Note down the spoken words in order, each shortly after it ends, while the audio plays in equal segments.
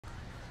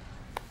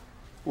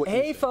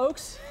Hey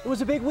folks, it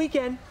was a big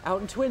weekend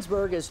out in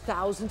Twinsburg as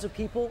thousands of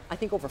people, I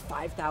think over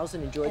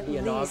 5,000, enjoyed the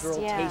inaugural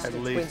Taste of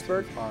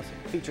Twinsburg. Awesome.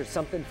 Featured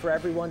something for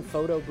everyone,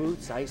 photo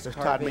booths, ice There's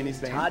carving,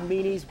 Todd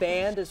Meany's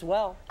band as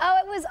well. Oh,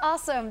 it was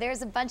awesome.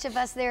 There's a bunch of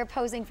us there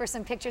posing for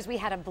some pictures. We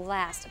had a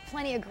blast.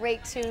 Plenty of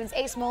great tunes.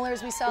 Ace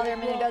Mollers we saw there a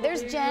minute ago.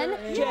 There's Jen,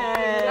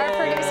 our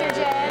producer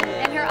Jen,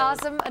 and her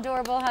awesome,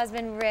 adorable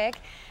husband Rick.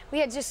 We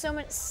had just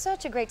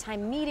such a great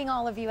time meeting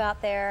all of you out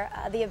there.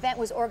 The event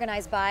was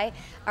organized by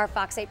our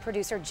Fox 8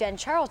 producer, Jen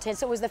Charlton.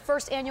 So it was the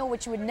first annual,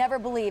 which you would never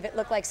believe. It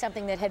looked like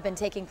something that had been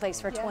taking place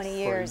for 20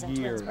 years in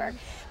Twinsburg.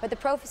 But the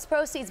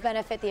proceeds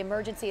benefit the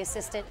Emergency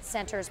Assistance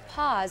Center's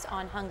Pause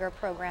on Hunger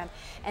program,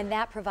 and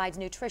that provides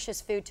nutritious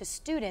food to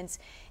students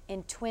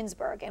in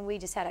Twinsburg. And we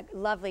just had a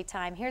lovely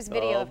time. Here's a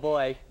video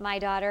of my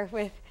daughter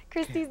with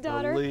Christy's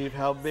daughter. Believe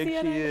how big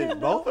Sienna she is. Kendall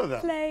Both of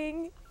them.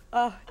 Playing.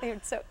 Oh, they're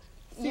so.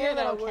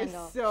 Sienna was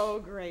so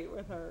great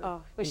with her.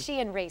 Oh, well, she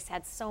and Race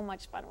had so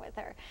much fun with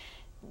her.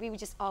 We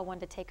just all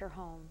wanted to take her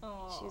home.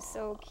 Aww. She was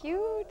so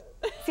cute.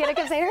 Sienna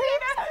kept saying,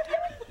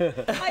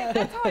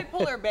 that's how I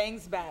pull her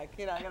bangs back.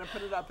 You know, I gotta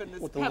put it up in this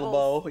with pebbles. The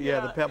little bow. Yeah,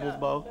 the pebbles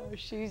bow. Oh,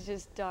 she's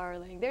just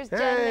darling. There's Jen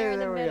there in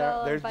the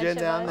middle. There's Jen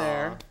down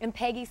there. And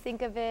Peggy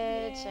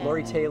Sinkovich. And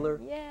Lori Taylor.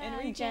 Yeah,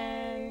 and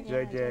Jen. JJ.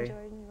 Yeah, Jen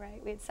Jordan,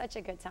 right. We had such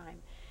a good time.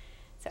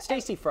 So,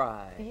 Stacy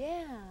Fry.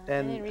 Yeah.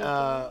 And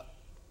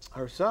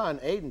her son,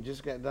 Aiden,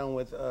 just got done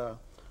with a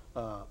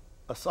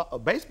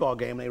baseball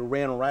game. They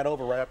ran right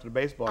after the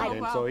baseball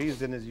game, so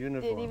he's in his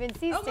uniform. Didn't even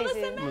see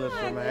Stacy.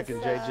 Melissa Mack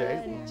and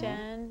JJ. And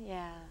Jen,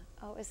 yeah.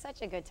 Oh, it was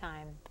such a good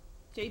time.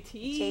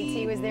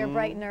 JT was there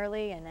bright and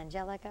early, and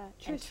Angelica,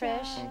 and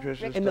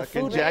Trish. Rick and the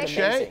food Jack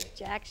Shea.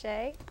 Jack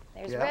Shea.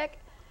 There's Yeah. Rick.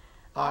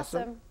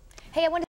 Awesome. Hey, I wanted